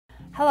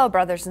Hello,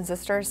 brothers and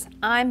sisters.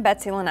 I'm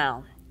Betsy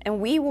Linnell,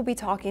 and we will be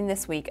talking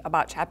this week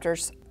about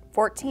chapters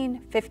 14,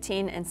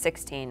 15, and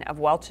 16 of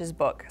Welch's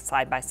book,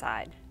 Side by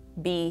Side,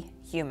 Be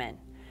Human.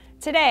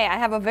 Today, I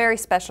have a very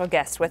special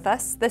guest with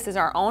us. This is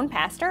our own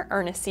pastor,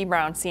 Ernest C.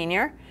 Brown,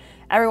 Sr.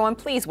 Everyone,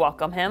 please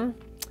welcome him.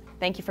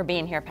 Thank you for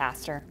being here,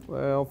 Pastor.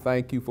 Well,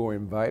 thank you for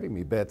inviting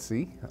me,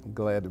 Betsy. I'm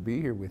glad to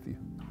be here with you.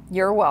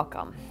 You're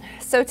welcome.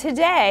 So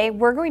today,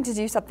 we're going to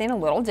do something a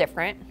little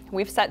different.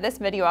 We've set this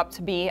video up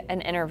to be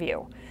an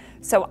interview.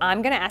 So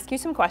I'm going to ask you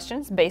some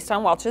questions based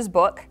on Welch's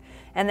book,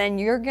 and then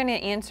you're going to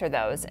answer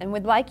those. And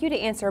we'd like you to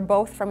answer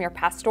both from your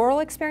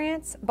pastoral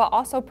experience, but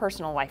also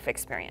personal life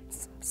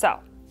experience. So,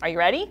 are you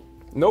ready?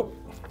 Nope.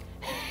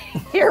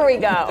 Here we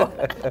go.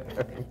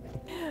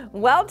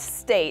 Welch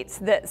states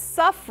that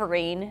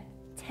suffering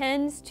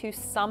tends to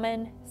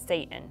summon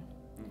Satan.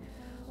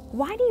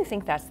 Why do you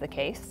think that's the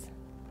case?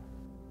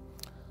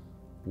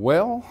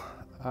 Well,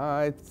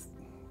 I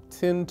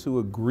tend to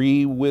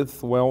agree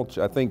with Welch.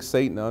 I think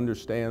Satan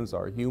understands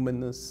our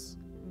humanness.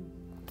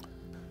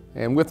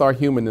 And with our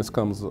humanness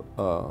comes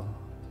a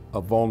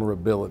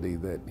vulnerability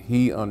that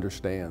he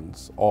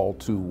understands all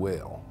too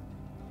well.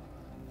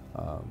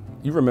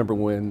 You remember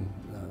when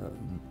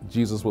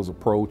Jesus was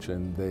approached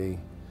and they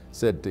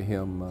said to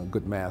him,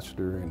 good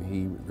master, and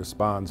he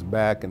responds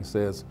back and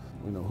says,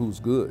 you know, who's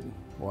good?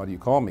 Why do you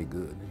call me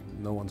good?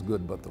 No one's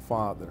good but the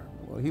Father.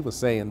 Well, he was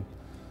saying,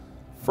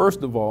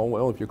 first of all,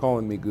 well, if you're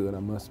calling me good, I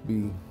must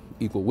be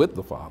equal with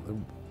the Father.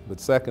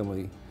 But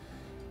secondly,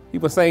 he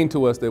was saying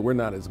to us that we're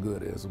not as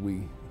good as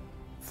we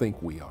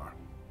think we are.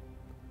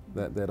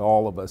 That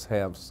all of us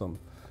have some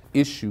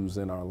issues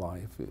in our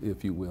life,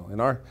 if you will.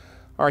 And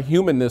our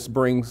humanness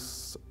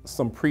brings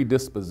some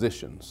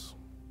predispositions.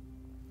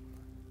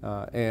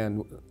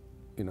 And,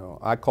 you know,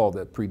 I call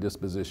that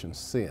predisposition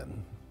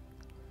sin.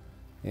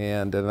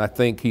 And I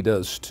think he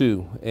does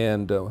too.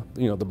 And,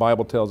 you know, the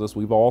Bible tells us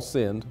we've all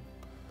sinned.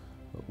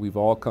 We've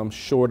all come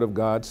short of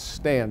God's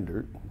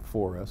standard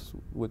for us,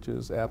 which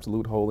is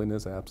absolute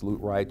holiness, absolute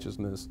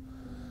righteousness,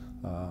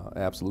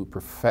 absolute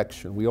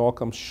perfection. We all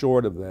come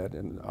short of that,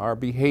 and our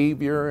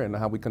behavior and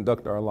how we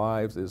conduct our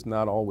lives is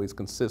not always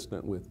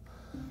consistent with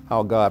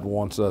how God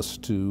wants us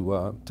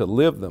to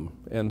live them.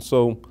 And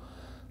so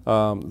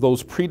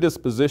those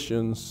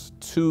predispositions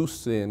to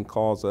sin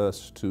cause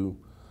us to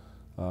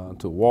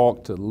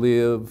walk, to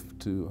live,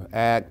 to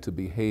act, to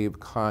behave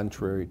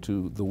contrary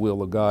to the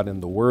will of God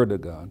and the Word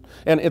of God.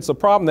 And it's a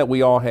problem that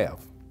we all have.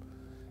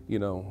 You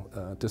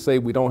know, to say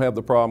we don't have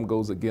the problem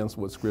goes against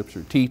what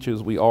Scripture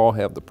teaches. We all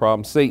have the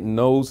problem. Satan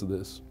knows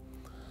this.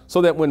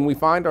 So that when we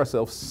find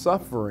ourselves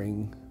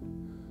suffering,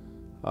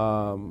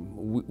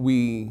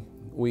 we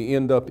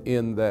end up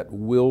in that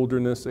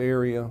wilderness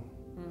area.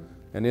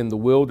 And in the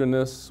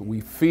wilderness, we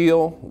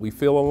feel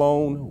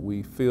alone,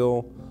 we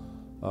feel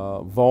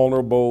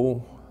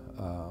vulnerable.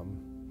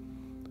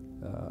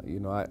 You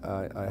know,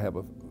 I have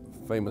a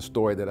famous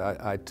story that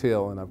I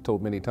tell, and I've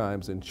told many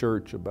times in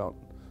church about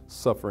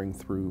suffering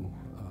through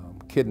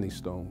kidney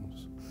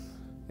stones.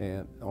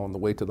 And on the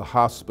way to the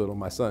hospital,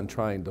 my son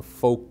trying to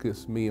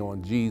focus me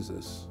on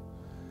Jesus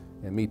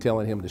and me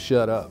telling him to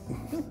shut up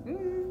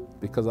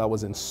because I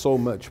was in so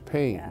much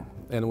pain. Yeah.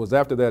 And it was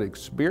after that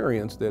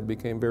experience that it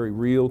became very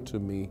real to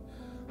me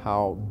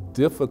how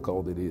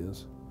difficult it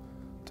is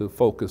to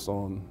focus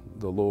on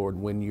the Lord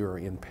when you're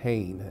in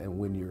pain and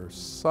when you're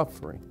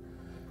suffering.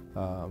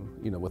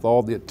 You know, with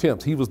all the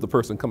attempts, he was the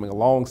person coming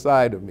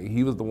alongside of me.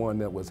 He was the one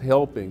that was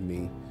helping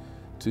me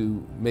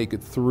to make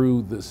it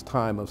through this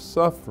time of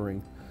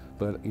suffering.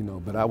 But, you know,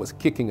 but I was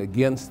kicking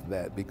against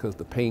that because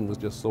the pain was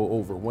just so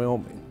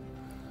overwhelming.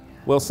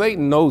 Well,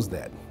 Satan knows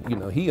that. You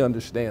know, he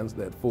understands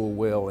that full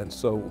well. And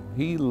so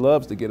he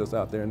loves to get us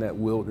out there in that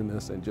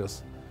wilderness and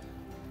just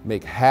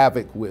make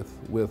havoc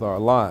with our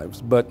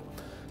lives. But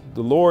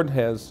the Lord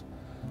has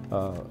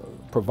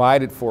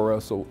provided for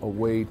us a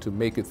way to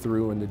make it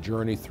through and to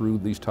journey through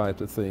these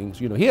types of things.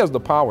 You know, he has the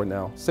power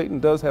now. Satan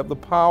does have the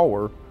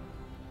power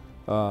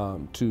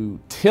to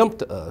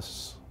tempt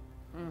us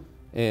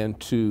and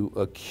to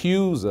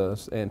accuse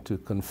us and to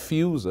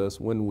confuse us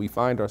when we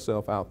find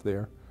ourselves out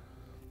there.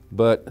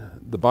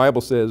 But the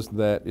Bible says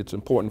that it's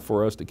important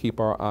for us to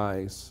keep our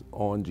eyes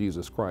on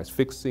Jesus Christ,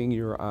 fixing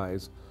your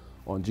eyes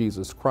on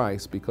Jesus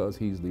Christ because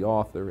he's the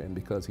author and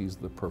because he's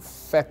the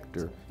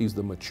perfecter, he's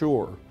the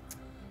maturer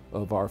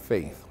of our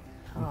faith.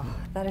 Oh,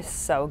 that is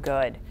so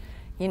good.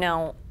 You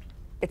know,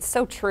 it's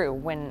so true.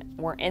 When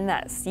we're in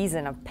that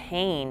season of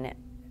pain,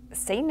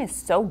 Satan is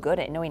so good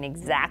at knowing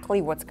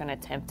exactly what's going to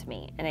tempt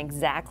me and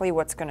exactly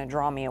what's going to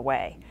draw me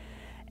away.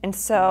 And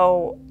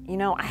so, you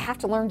know, I have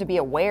to learn to be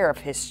aware of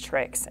his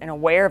tricks and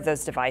aware of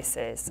those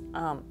devices.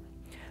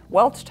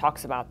 Welch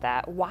talks about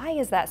that. Why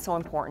is that so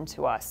important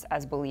to us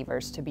as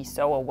believers to be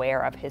so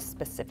aware of his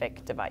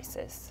specific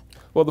devices?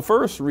 Well, the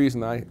first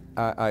reason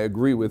I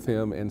agree with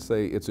him and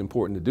say it's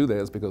important to do that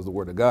is because the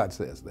Word of God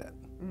says that.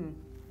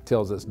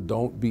 Tells us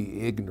don't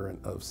be ignorant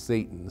of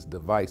Satan's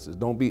devices.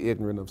 Don't be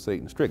ignorant of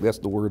Satan's trick. That's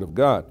the Word of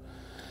God.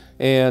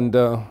 And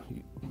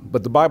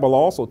but the Bible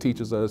also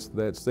teaches us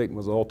that Satan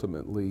was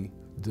ultimately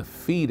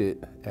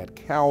defeated at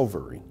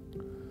Calvary.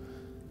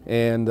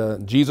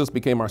 And Jesus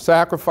became our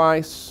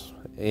sacrifice,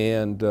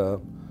 and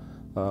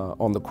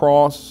on the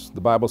cross,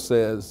 the Bible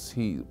says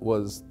he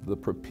was the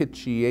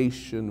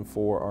propitiation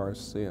for our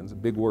sins. A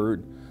big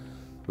word,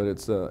 but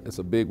it's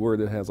a big word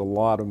that has a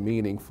lot of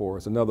meaning for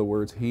us. In other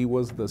words, he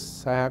was the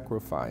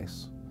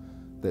sacrifice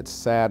that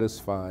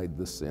satisfied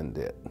the sin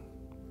debt.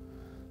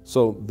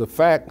 So the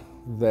fact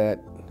that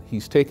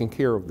he's taken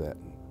care of that,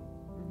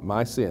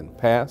 my sin,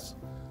 past,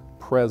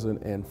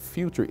 present, and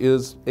future,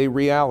 is a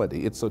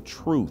reality. It's a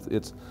truth.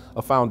 It's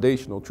a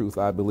foundational truth,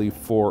 I believe,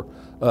 for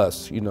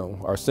us. You know,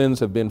 our sins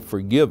have been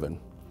forgiven.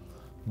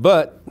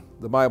 But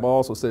the Bible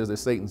also says that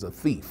Satan's a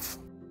thief.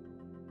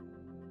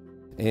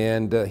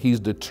 And he's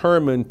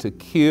determined to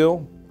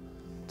kill,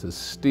 to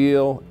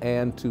steal,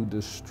 and to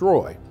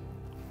destroy.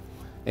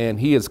 And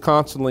he is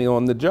constantly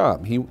on the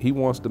job. He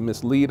wants to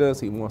mislead us.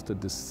 He wants to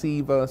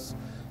deceive us.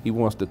 He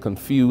wants to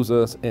confuse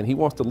us. And he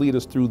wants to lead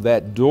us through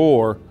that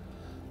door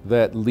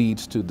that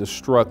leads to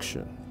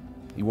destruction.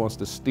 He wants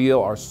to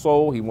steal our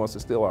soul. He wants to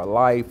steal our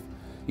life.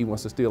 He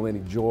wants to steal any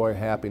joy,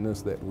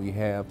 happiness that we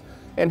have.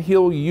 And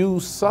he'll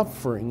use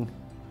suffering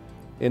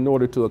in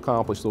order to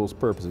accomplish those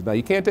purposes. Now,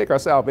 you can't take our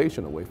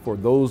salvation away for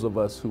those of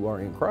us who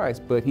are in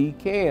Christ, but he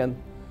can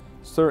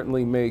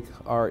certainly make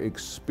our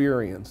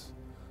experience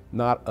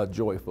not a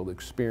joyful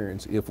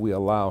experience if we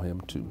allow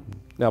him to.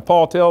 Now,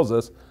 Paul tells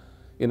us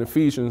in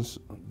Ephesians,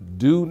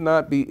 do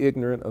not be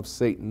ignorant of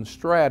Satan's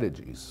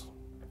strategies.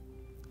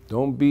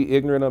 Don't be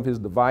ignorant of his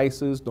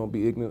devices. Don't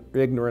be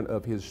ignorant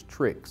of his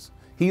tricks.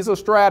 He's a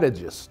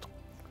strategist.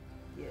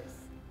 Yes.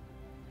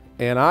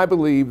 And I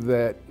believe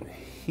that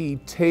he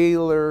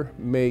tailor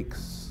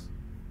makes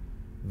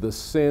the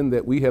sin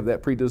that we have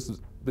that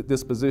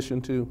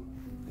predisposition to,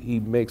 he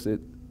makes it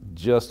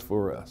just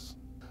for us.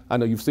 I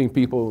know you've seen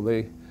people,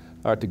 they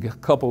are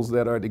couples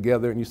that are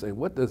together, and you say,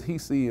 what does he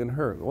see in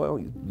her?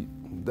 Well,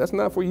 that's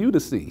not for you to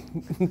see.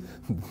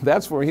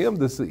 That's for him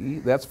to see.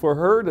 That's for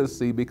her to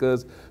see,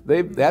 because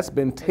that's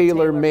been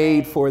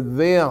tailor-made for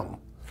them.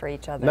 For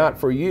each other. Not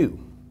for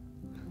you.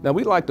 Now,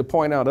 we like to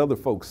point out other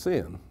folks'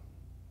 sin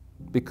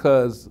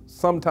because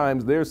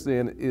sometimes their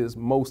sin is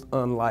most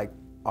unlike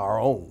our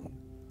own.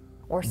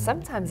 Or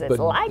sometimes it's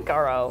like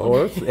our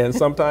own. And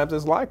sometimes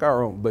it's like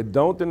our own. But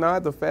don't deny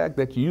the fact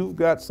that you've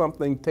got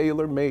something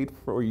tailor-made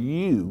for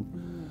you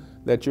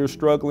that you're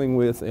struggling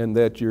with and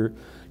that you're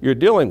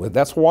dealing with.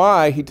 That's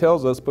why he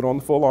tells us, put on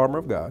the full armor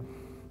of God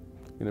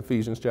in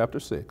Ephesians chapter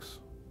 6.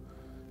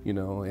 You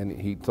know, and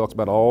he talks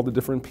about all the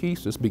different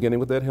pieces, beginning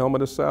with that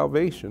helmet of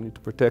salvation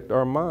to protect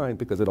our mind,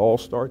 because it all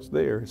starts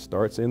there. It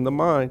starts in the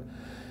mind.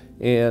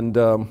 And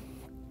that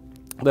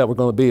we're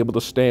going to be able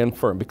to stand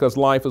firm, because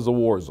life is a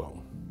war zone.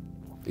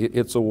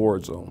 It's a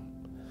war zone.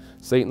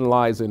 Satan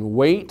lies in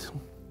wait.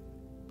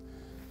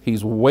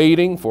 He's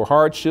waiting for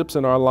hardships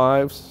in our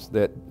lives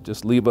that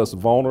just leave us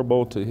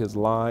vulnerable to his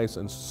lies.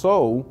 And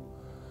so,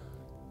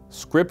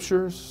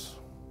 scriptures,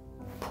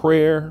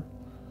 prayer,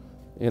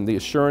 and the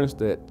assurance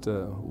that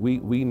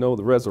we know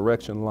the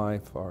resurrection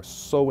life are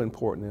so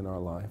important in our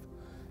life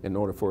in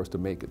order for us to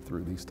make it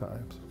through these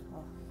times.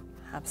 Oh,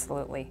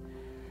 absolutely.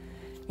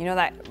 You know,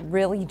 that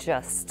really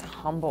just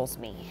humbles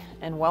me.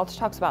 And Welch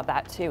talks about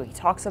that too. He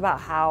talks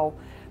about how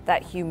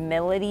that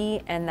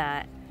humility and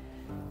that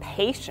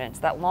patience,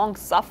 that long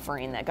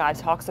suffering that God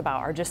talks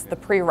about are just the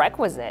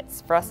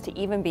prerequisites for us to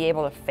even be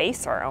able to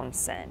face our own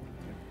sin.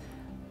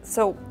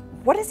 So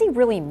what does he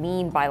really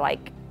mean by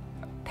like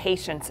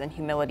patience and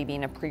humility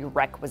being a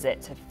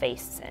prerequisite to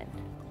face sin?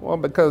 Well,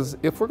 because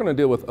if we're going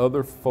to deal with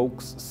other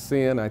folks'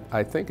 sin,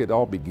 I think it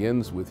all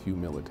begins with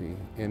humility.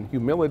 And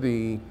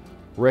humility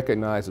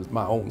recognizes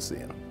my own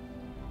sin.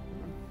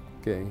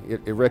 Okay,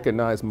 it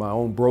recognizes my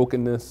own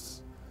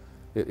brokenness.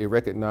 It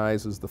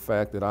recognizes the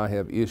fact that I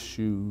have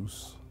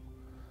issues.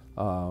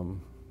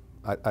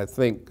 I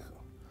think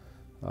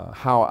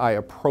how I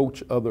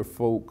approach other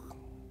folk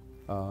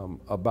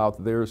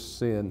about their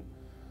sin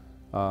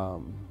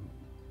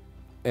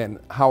and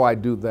how I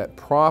do that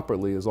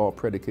properly is all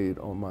predicated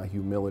on my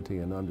humility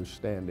and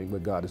understanding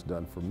what God has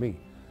done for me.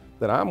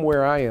 That I'm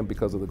where I am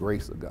because of the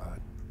grace of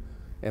God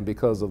and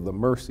because of the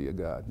mercy of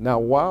God. Now,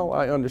 while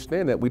I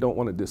understand that we don't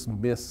want to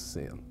dismiss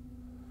sin,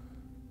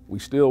 we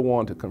still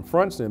want to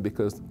confront sin,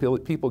 because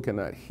people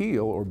cannot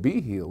heal or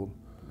be healed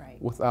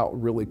without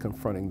really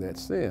confronting that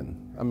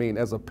sin. I mean,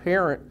 as a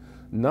parent,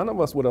 none of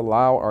us would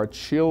allow our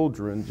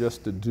children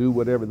just to do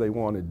whatever they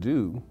want to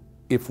do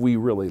if we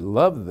really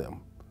love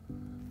them.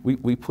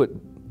 We put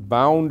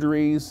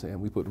boundaries and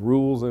we put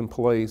rules in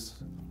place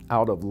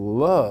out of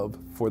love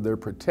for their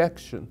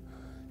protection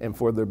and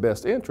for their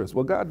best interest.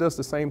 Well, God does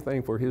the same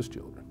thing for his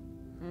children.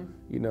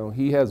 You know,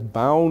 he has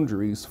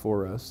boundaries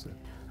for us.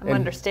 I'm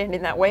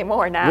understanding that way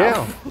more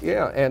now.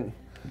 Yeah,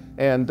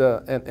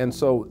 and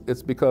so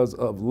it's because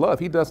of love.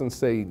 He doesn't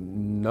say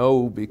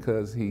no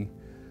because he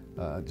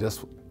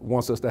just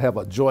wants us to have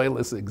a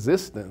joyless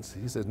existence.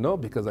 He says no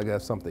because I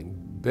got something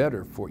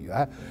better for you.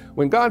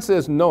 When God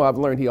says no, I've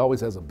learned he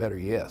always has a better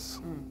yes.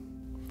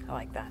 I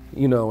like that.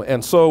 You know,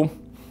 and so,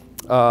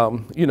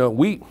 you know,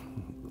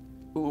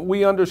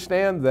 we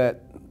understand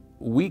that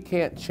we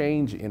can't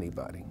change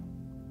anybody.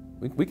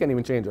 We can't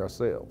even change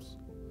ourselves.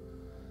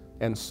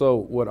 And so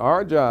what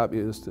our job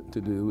is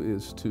to do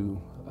is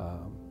to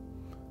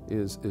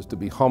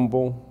be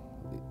humble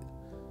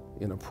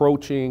in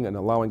approaching and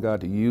allowing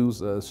God to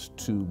use us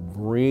to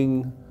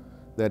bring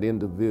that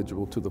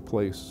individual to the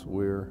place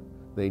where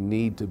they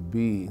need to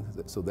be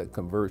so that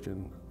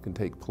conversion can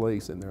take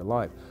place in their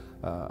life.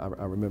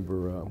 I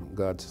remember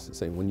God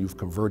saying, when you've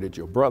converted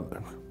your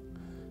brother,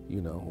 you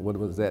know, what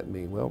does that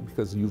mean? Well,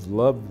 because you've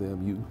loved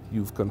them,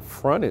 you've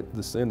confronted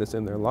the sin that's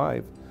in their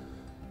life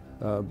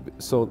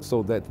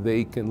so that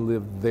they can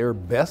live their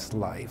best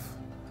life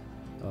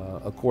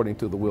according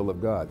to the will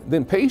of God.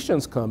 Then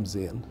patience comes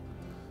in.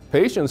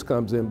 Patience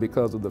comes in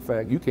because of the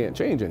fact you can't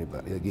change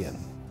anybody. Again,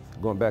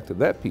 going back to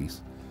that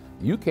piece,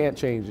 you can't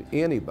change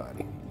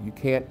anybody. You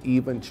can't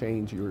even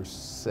change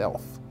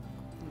yourself.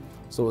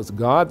 So it's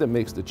God that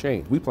makes the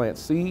change. We plant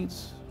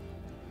seeds.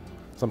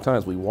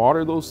 Sometimes we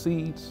water those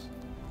seeds.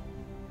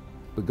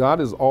 But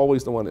God is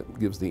always the one that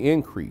gives the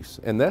increase.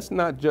 And that's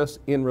not just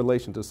in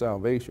relation to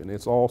salvation.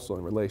 It's also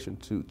in relation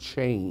to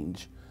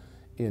change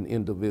in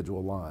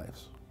individual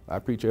lives. I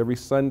preach every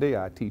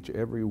Sunday. I teach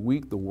every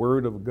week the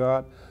Word of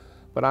God.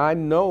 But I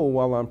know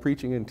while I'm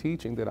preaching and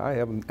teaching that I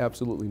have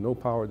absolutely no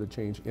power to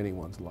change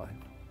anyone's life.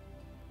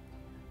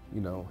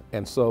 You know,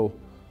 and so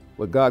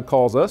what God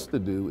calls us to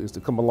do is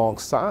to come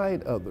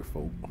alongside other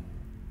folk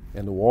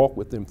and to walk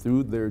with them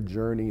through their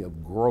journey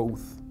of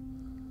growth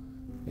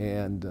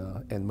and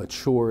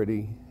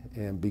maturity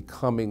and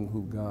becoming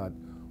who God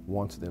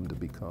wants them to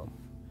become.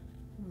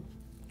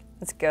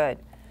 That's good.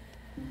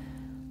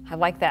 I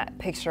like that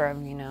picture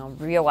of, you know,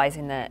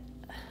 realizing that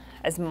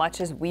as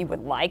much as we would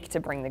like to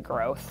bring the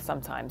growth,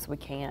 sometimes we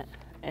can't.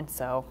 And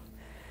so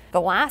the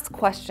last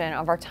question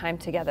of our time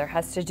together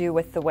has to do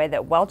with the way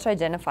that Welch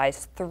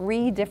identifies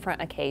 3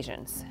 different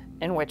occasions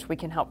in which we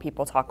can help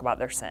people talk about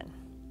their sin.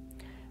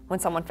 When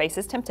someone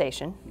faces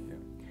temptation,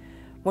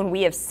 when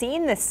we have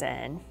seen the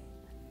sin,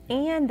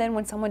 and then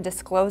when someone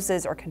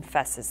discloses or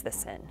confesses the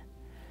sin.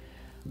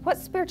 What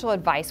spiritual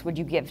advice would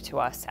you give to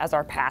us as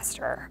our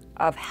pastor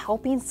of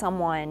helping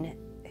someone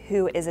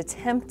who is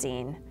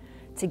attempting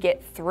to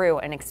get through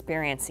and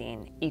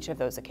experiencing each of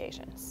those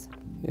occasions?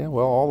 Yeah,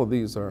 well, all of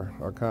these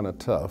are kind of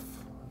tough.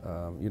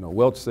 You know,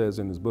 Welch says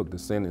in his book, the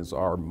sin is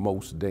our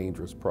most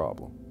dangerous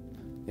problem.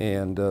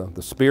 And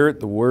the Spirit,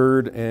 the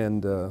Word,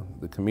 and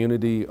the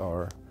community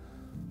are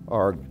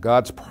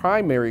God's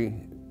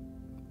primary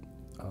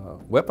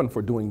weapon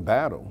for doing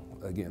battle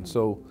again.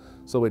 So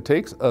it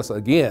takes us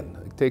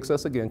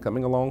again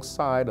coming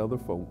alongside other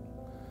folk,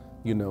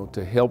 you know,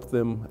 to help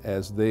them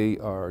as they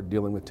are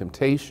dealing with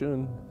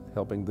temptation,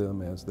 helping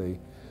them as they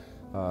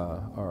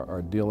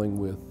are dealing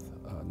with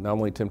not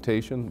only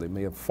temptation, they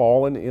may have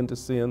fallen into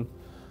sin.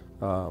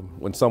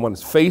 When someone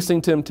is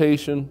facing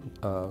temptation,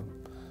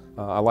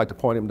 I like to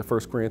point him to 1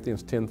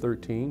 Corinthians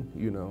 10:13.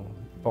 You know,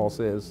 Paul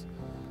says,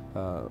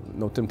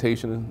 no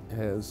temptation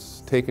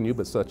has taken you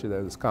but such that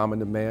is common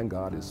to man.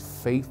 God is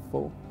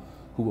faithful,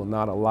 who will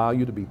not allow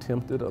you to be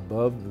tempted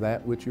above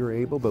that which you're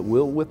able, but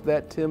will with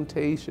that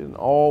temptation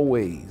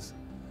always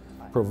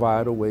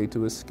provide a way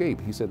to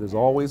escape. He said there's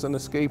always an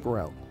escape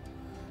route.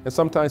 And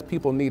sometimes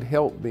people need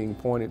help being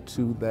pointed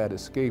to that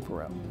escape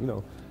route. You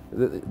know,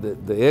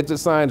 the exit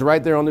sign's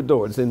right there on the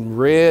door. It's in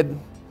red,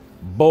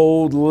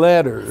 bold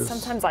letters.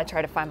 Sometimes I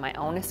try to find my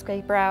own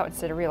escape route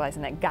instead of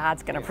realizing that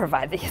God's going to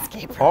provide the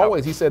escape route.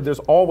 Always. He said there's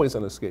always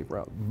an escape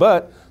route.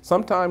 But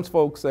sometimes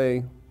folks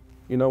say,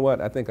 you know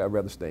what, I think I'd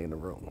rather stay in the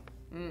room.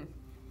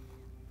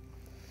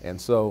 And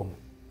so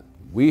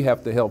we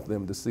have to help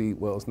them to see,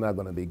 well, it's not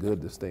going to be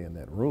good to stay in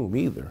that room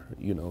either,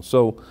 you know.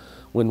 So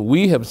when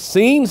we have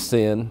seen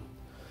sin,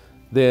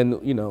 then,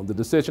 you know, the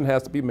decision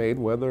has to be made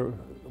whether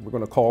we're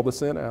going to call the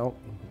sin out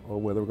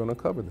or whether we're going to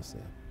cover the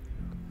sin.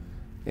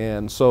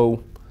 And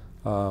so,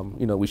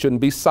 you know, we shouldn't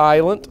be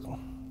silent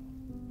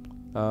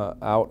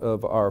out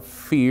of our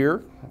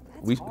fear.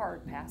 That's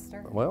hard,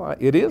 Pastor. Well,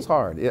 it is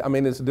hard. I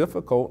mean, it's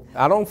difficult.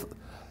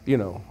 You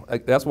know,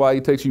 that's why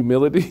it takes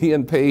humility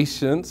and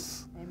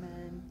patience.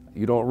 Amen.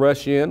 You don't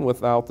rush in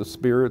without the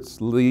Spirit's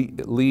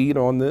lead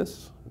on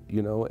this,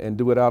 you know, and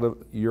do it out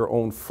of your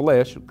own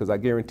flesh, because I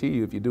guarantee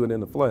you, if you do it in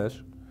the flesh,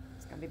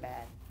 it's going to be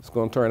bad. It's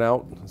going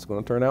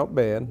to turn out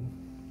bad.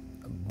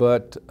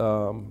 But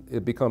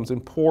it becomes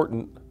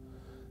important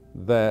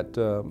that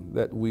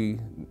that we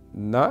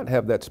not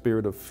have that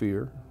spirit of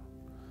fear,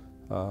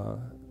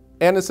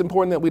 and it's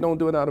important that we don't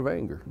do it out of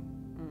anger.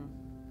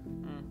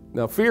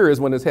 Now, fear is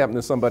when it's happening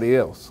to somebody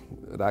else.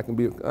 That I can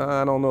be,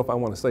 I don't know if I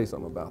want to say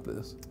something about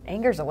this.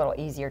 Anger's a little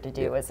easier to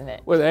do, isn't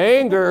it? With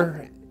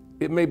anger,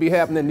 it may be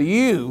happening to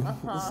you,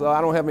 so I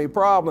don't have any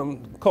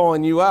problem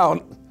calling you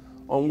out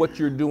on what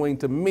you're doing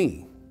to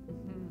me.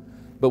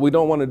 But we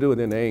don't want to do it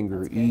in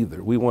anger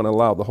either. We want to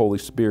allow the Holy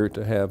Spirit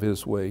to have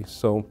His way.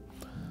 So,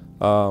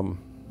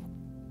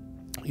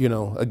 you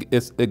know,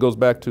 it goes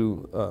back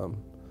to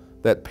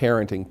that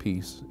parenting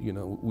piece. You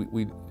know,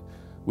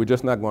 we're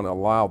just not going to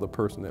allow the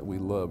person that we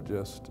love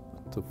just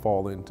to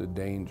fall into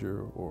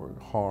danger or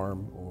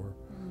harm or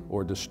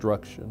or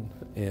destruction.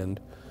 And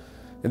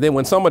then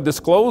when someone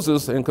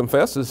discloses and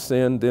confesses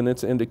sin, then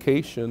it's an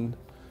indication,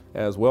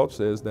 as Welch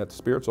says, that the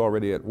Spirit's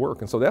already at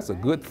work. And so that's a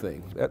good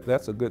thing.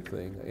 That's a good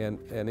thing.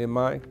 And in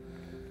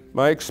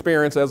my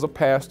experience as a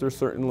pastor,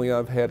 certainly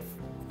I've had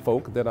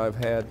folk that I've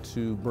had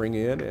to bring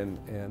in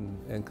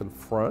and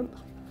confront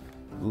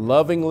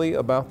lovingly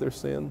about their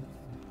sin.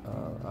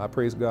 I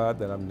praise God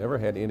that I've never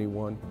had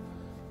anyone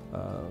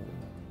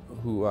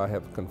who I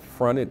have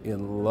confronted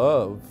in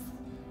love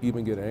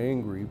even get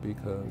angry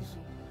because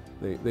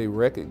they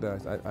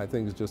recognize. I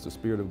think it's just the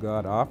Spirit of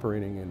God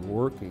operating and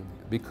working.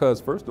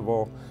 Because first of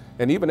all,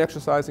 and even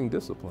exercising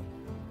discipline.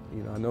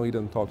 You know, I know he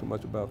doesn't talk too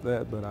much about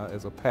that, but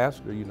as a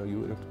pastor, you know,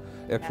 you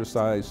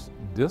exercise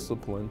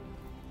discipline,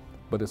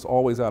 but it's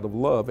always out of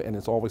love and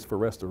it's always for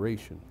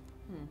restoration.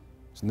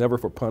 It's never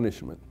for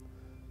punishment.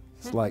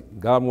 It's like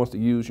God wants to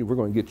use you. We're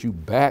going to get you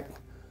back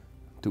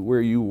to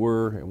where you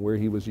were and where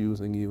he was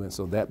using you. And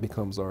so that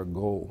becomes our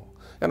goal.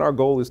 And our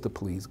goal is to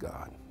please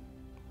God.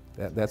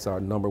 That's our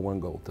number one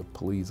goal, to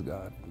please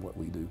God in what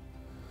we do.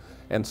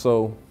 And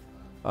so,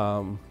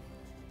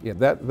 yeah,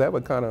 that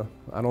would kind of,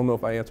 I don't know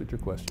if I answered your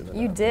question.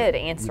 You did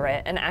answer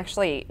it. And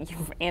actually,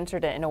 you've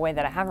answered it in a way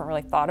that I haven't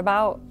really thought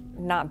about,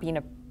 not being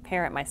a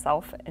parent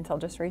myself until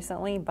just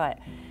recently, but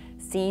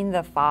seeing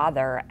the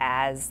Father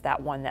as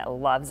that one that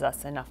loves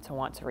us enough to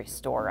want to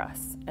restore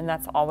us. And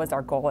that's always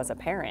our goal as a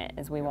parent,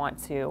 is we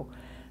want to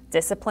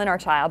discipline our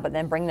child, but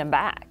then bring them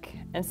back.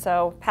 And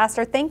so,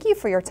 Pastor, thank you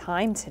for your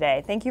time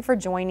today. Thank you for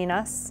joining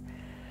us.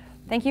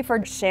 Thank you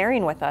for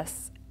sharing with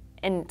us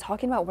and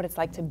talking about what it's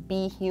like to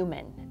be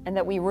human, and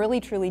that we really,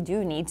 truly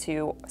do need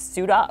to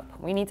suit up.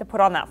 We need to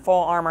put on that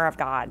full armor of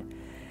God.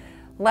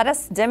 Let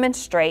us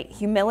demonstrate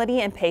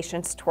humility and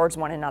patience towards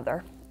one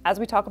another as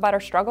we talk about our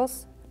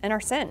struggles and our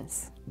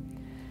sins.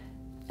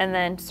 And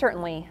then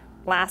certainly,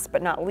 last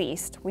but not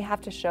least, we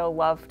have to show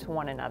love to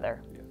one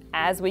another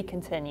as we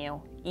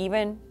continue,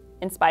 even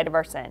in spite of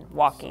our sin,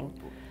 walking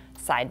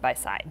side by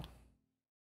side.